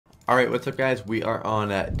Alright, what's up guys? We are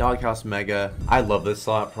on Doghouse Mega. I love this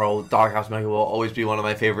slot, bro. Doghouse Mega will always be one of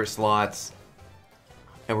my favorite slots.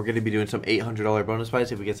 And we're going to be doing some $800 bonus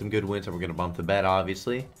buys if we get some good wins, and we're going to bump the bet,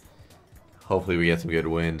 obviously. Hopefully we get some good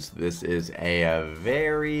wins. This is a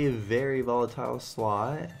very, very volatile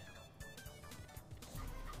slot.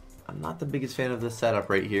 I'm not the biggest fan of this setup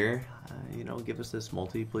right here. You know, give us this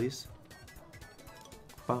multi, please.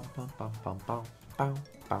 Bum, bum, bum, bum, bum, bum,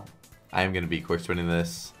 bum. I am going to be quick spinning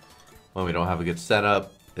this when we don't have a good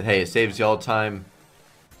setup. But hey, it saves y'all time.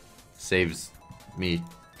 Saves me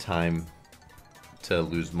time to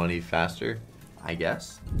lose money faster, I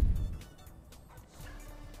guess.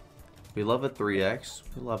 We love a 3x.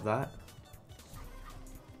 We love that.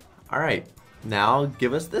 Alright, now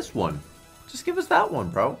give us this one. Just give us that one,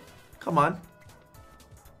 bro. Come on.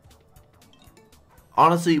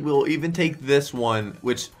 Honestly, we'll even take this one,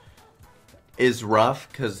 which is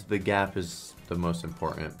rough because the gap is the most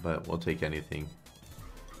important, but we'll take anything.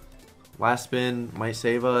 Last spin might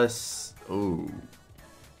save us. Ooh.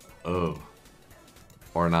 Oh.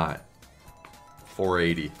 Or not.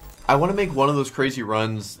 480. I want to make one of those crazy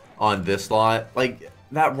runs on this lot. Like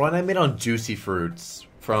that run I made on Juicy Fruits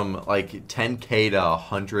from like 10k to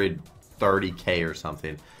 130k or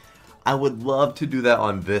something. I would love to do that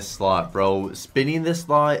on this slot, bro. Spinning this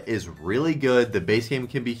slot is really good. The base game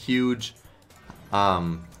can be huge.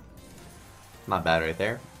 Not bad right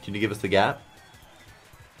there. Can you give us the gap?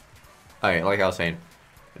 Alright, like I was saying,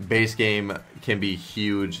 base game can be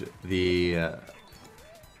huge. It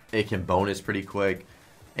can bonus pretty quick.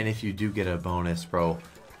 And if you do get a bonus, bro,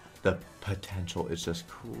 the potential is just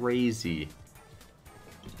crazy.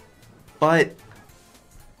 But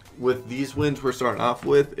with these wins we're starting off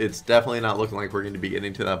with, it's definitely not looking like we're going to be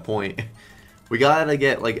getting to that point. We gotta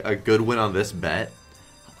get like a good win on this bet,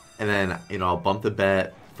 and then, you know, I'll bump the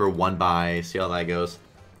bet for one buy, see how that goes.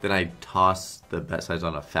 Then I toss the bet size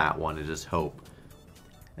on a fat one and just hope.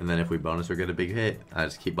 And then if we bonus or get a big hit, I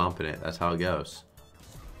just keep bumping it. That's how it goes.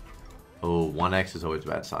 Oh, 1x is always a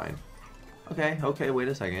bad sign. Okay, wait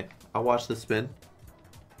a second. I'll watch the spin.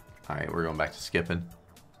 Alright, we're going back to skipping.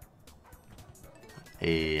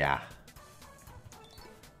 Yeah.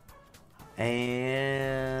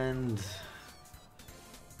 And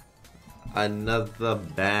another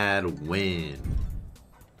bad win.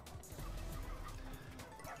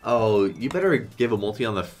 Oh, you better give a multi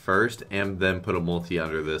on the first and then put a multi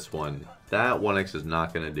under this one. That 1x is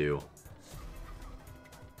not gonna do.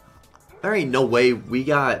 There ain't no way we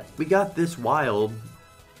got this wild.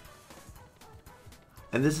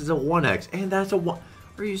 And this is a 1x. And that's a 1.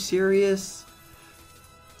 Are you serious?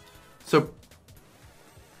 So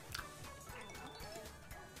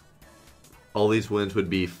all these wins would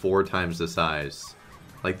be 4 times the size.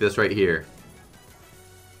 Like this right here.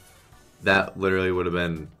 That literally would have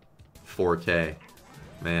been 4k.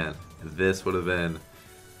 Man, this would have been,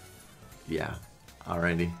 yeah.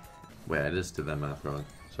 Alrighty. Wait, I just did that math wrong.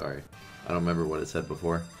 Sorry. I don't remember what it said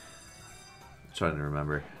before. I'm trying to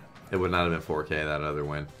remember. It would not have been 4k, that other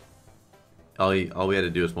win. All we had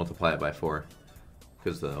to do is multiply it by 4.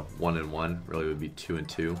 Because the 1 and 1 really would be 2 and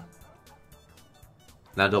 2.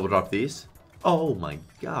 Now double drop these. Oh my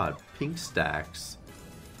god, pink stacks.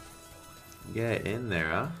 Get in there,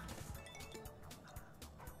 huh?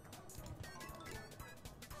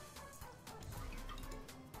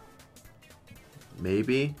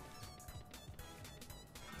 Maybe.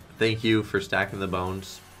 Thank you for stacking the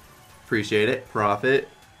bones. Appreciate it. Profit.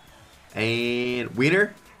 And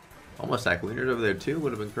wiener. Almost stacked wieners over there too.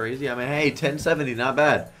 Would have been crazy. I mean, hey, 1070, not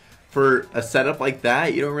bad. For a setup like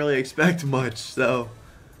that, you don't really expect much. So,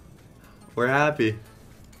 we're happy.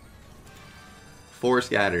 4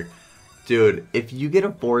 scatter. Dude, if you get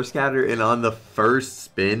a 4 scatter and on the first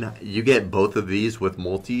spin, you get both of these with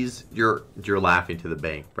multis, you're laughing to the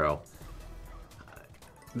bank, bro.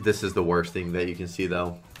 This is the worst thing that you can see,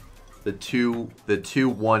 though. The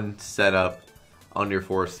 2-1 setup on your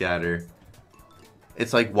 4 scatter.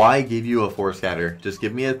 It's like, why give you a 4 scatter? Just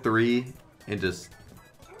give me a 3 and just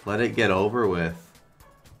let it get over with.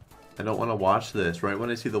 I don't want to watch this. Right when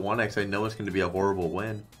I see the 1x, I know it's going to be a horrible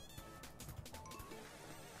win.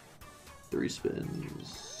 3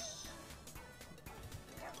 spins.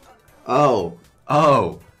 Oh,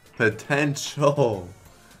 potential.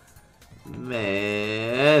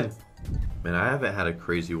 Man, I haven't had a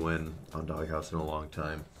crazy win on Doghouse in a long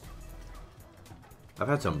time. I've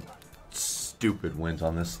had some stupid wins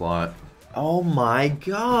on this slot. Oh my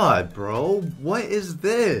god, bro. What is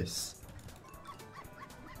this?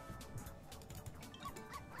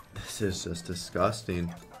 This is just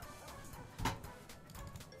disgusting.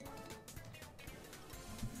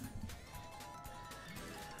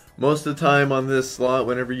 Most of the time on this slot,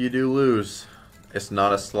 whenever you do lose, it's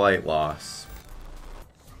not a slight loss.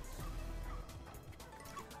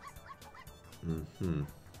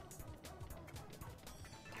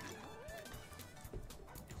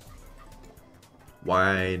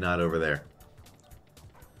 Why not over there?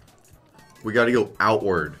 We gotta go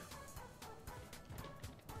outward.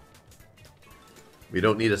 We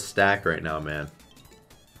don't need a stack right now, man.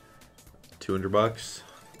 200 bucks?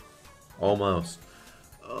 Almost.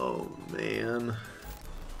 Oh, man.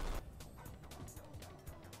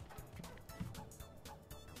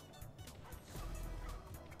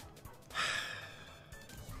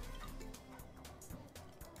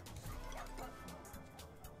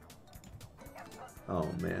 Oh,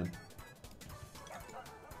 man.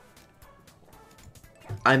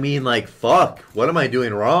 I mean, like, fuck. What am I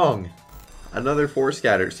doing wrong? Another 4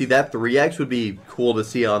 scatter. See, that 3x would be cool to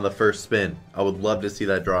see on the first spin. I would love to see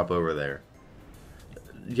that drop over there.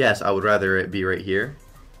 Yes, I would rather it be right here.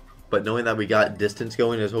 But knowing that we got distance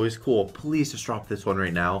going is always cool. Please just drop this one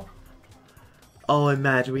right now. Oh,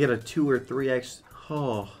 imagine we get a 2 or 3x.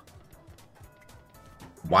 Oh.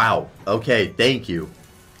 Wow. Okay, thank you.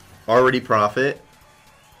 Already profit.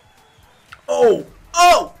 Oh!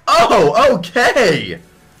 Oh! Oh! Okay!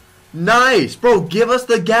 Nice! Bro, give us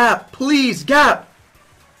the gap. Please, gap!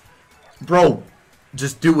 Bro,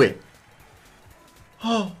 just do it.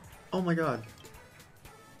 Oh! Oh my god.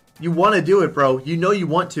 You want to do it, bro. You know you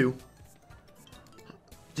want to.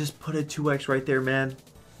 Just put a 2x right there, man.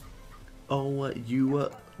 Oh,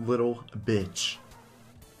 you little bitch.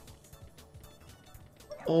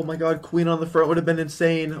 Oh my god, queen on the front would have been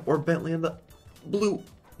insane. Or Bentley on the blue.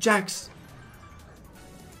 Jacks.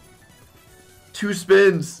 2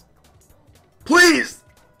 spins. Please!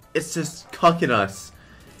 It's just cucking us.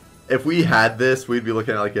 If we had this, we'd be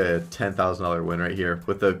looking at like a $10,000 win right here.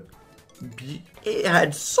 With the... It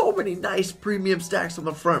had so many nice premium stacks on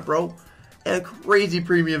the front, bro. And crazy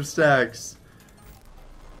premium stacks.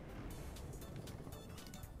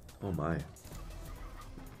 Oh my.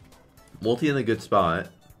 Multi in a good spot.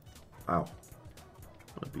 Wow.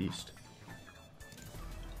 What a beast.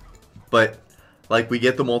 But, like, we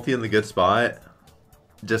get the multi in the good spot.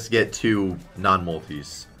 Just get 2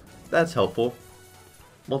 non-multis. That's helpful.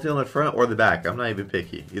 Multi on the front or the back. I'm not even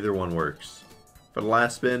picky. Either one works. For the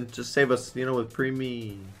last spin, just save us, you know, with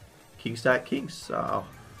premium king stack kings. So,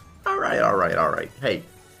 alright, alright, alright. Hey,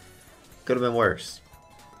 could have been worse.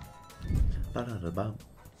 Oh,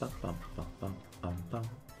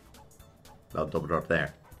 double drop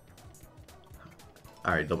there.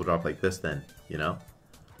 Alright, double drop like this then, you know?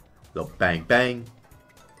 Go bang, bang.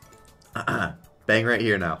 Bang right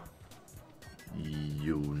here now.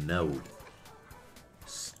 You know.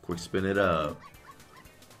 Quick spin it up.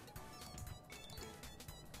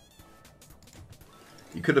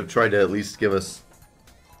 You could have tried to at least give us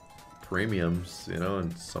premiums, you know,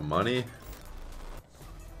 and some money.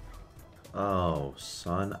 Oh,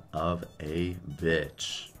 son of a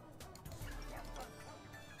bitch.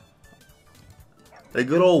 A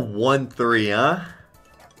good old 1-3, huh?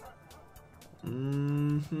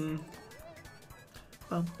 Mm-hmm.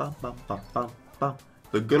 Bum, bum, bum, bum, bum, bum.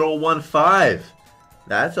 The good old 1-5.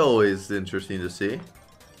 That's always interesting to see.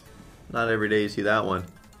 Not every day you see that one.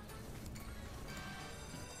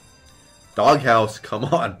 Doghouse, come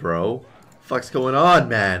on, bro. Fuck's going on,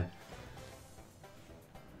 man?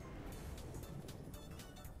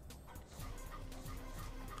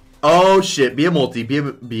 Oh shit! Be a multi. Be a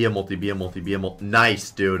multi. Be a multi. Be a multi. Nice,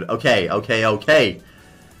 dude. Okay, okay, okay.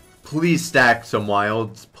 Please stack some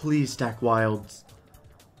wilds. Please stack wilds.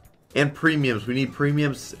 And premiums. We need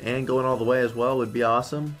premiums and going all the way as well would be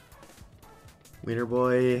awesome. Wiener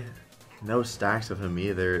boy. No stacks of him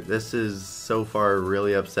either. This is so far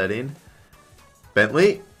really upsetting.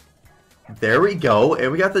 Bentley. There we go.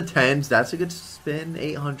 And we got the 10s. That's a good spin.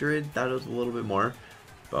 800. That was a little bit more.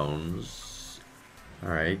 Bones.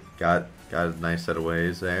 Alright. Got a nice set of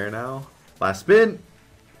ways there now. Last spin.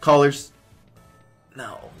 Callers.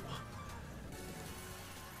 No.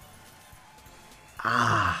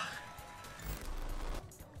 Ah.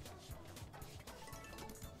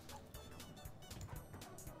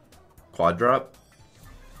 Quad drop.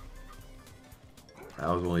 That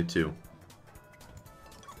was only 2.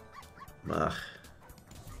 Ugh.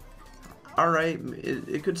 Alright,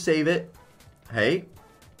 it could save it. Hey.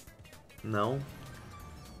 No.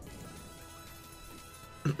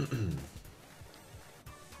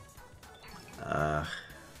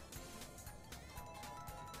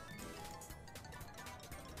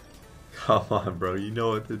 Come on, bro. You know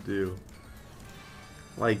what to do.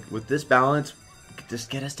 Like, with this balance,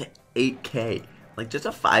 just get us to 8K. Like, just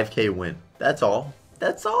a 5K win. That's all.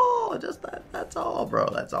 That's all. Just that. That's all, bro.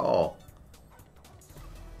 That's all.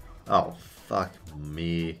 Oh, fuck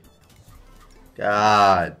me.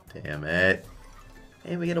 God damn it.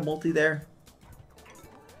 Hey, we get a multi there.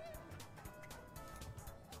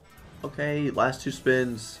 Okay, last 2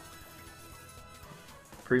 spins.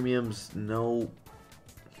 Premiums, no.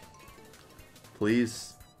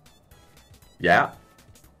 Please. Yeah.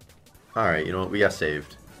 Alright, you know what? We got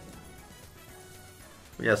saved.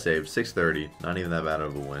 We got saved. 630. Not even that bad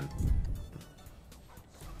of a win.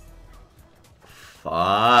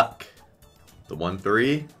 Fuck. The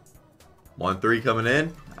 1-3. 1-3 coming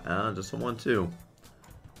in. Just a 1-2.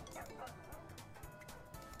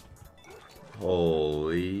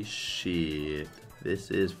 Holy shit.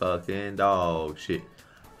 This is fucking dog shit.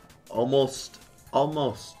 Almost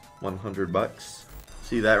 100 bucks.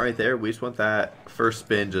 See that right there? We just want that first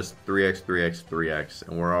spin, just 3x, 3x, 3x,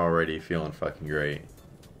 and we're already feeling fucking great.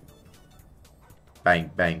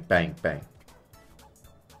 Bang, bang, bang, bang.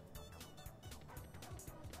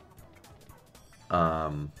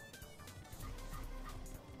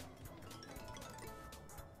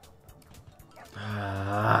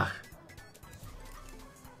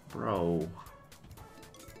 Bro.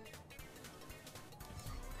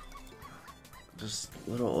 Just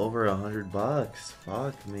a little over 100 bucks.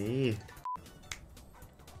 Fuck me.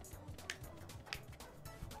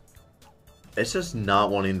 It's just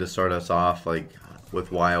not wanting to start us off like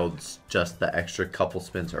with wilds just the extra couple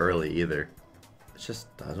spins early either. It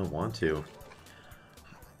just doesn't want to.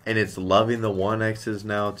 And it's loving the 1x's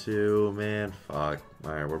now too, man. Fuck.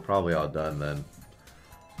 Alright, we're probably all done then.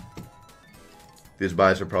 These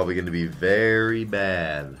buys are probably going to be very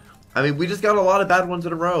bad. I mean, we just got a lot of bad ones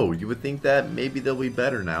in a row. You would think that maybe they'll be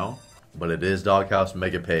better now. But it is Doghouse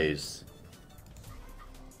Mega Pays.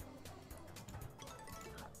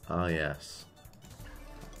 Oh, yes.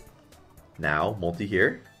 Now, multi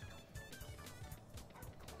here.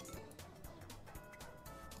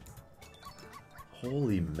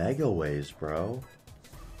 Holy mega waves, bro.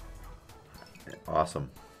 Awesome.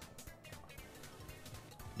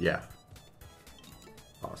 Yeah.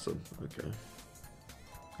 Awesome. Okay.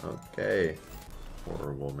 Okay.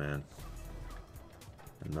 Horrible, man.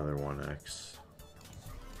 Another 1x.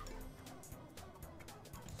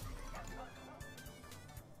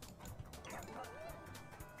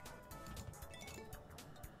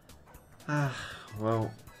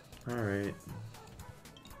 Well, alright.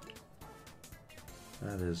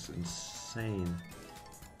 That is insane.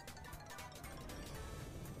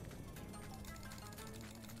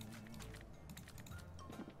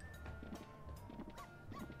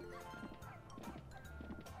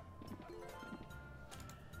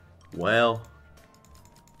 Well,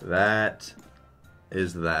 that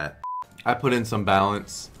is that. I put in some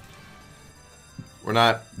balance. We're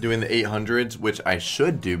not doing the 800s, which I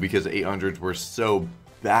should do because the 800s were so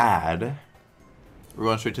bad. We're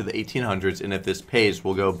going straight to the 1800s, and if this pays,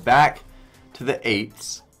 we'll go back to the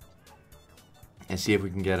 8s and see if we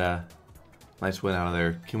can get a nice win out of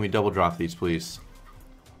there. Can we double drop these, please?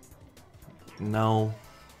 No.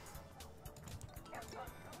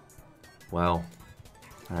 Well,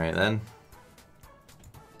 alright then.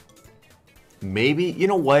 Maybe, you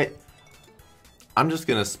know what? I'm just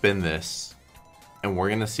going to spin this, and we're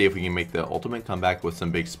going to see if we can make the ultimate comeback with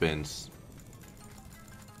some big spins.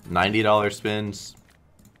 $90 spins.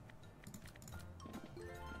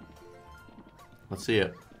 Let's see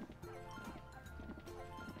it.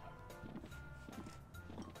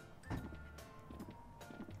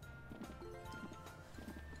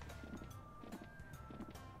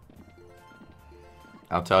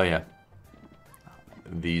 I'll tell you,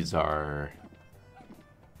 these are,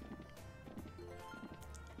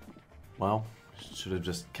 well, should have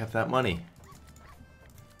just kept that money.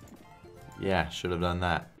 Yeah, should have done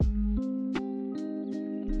that.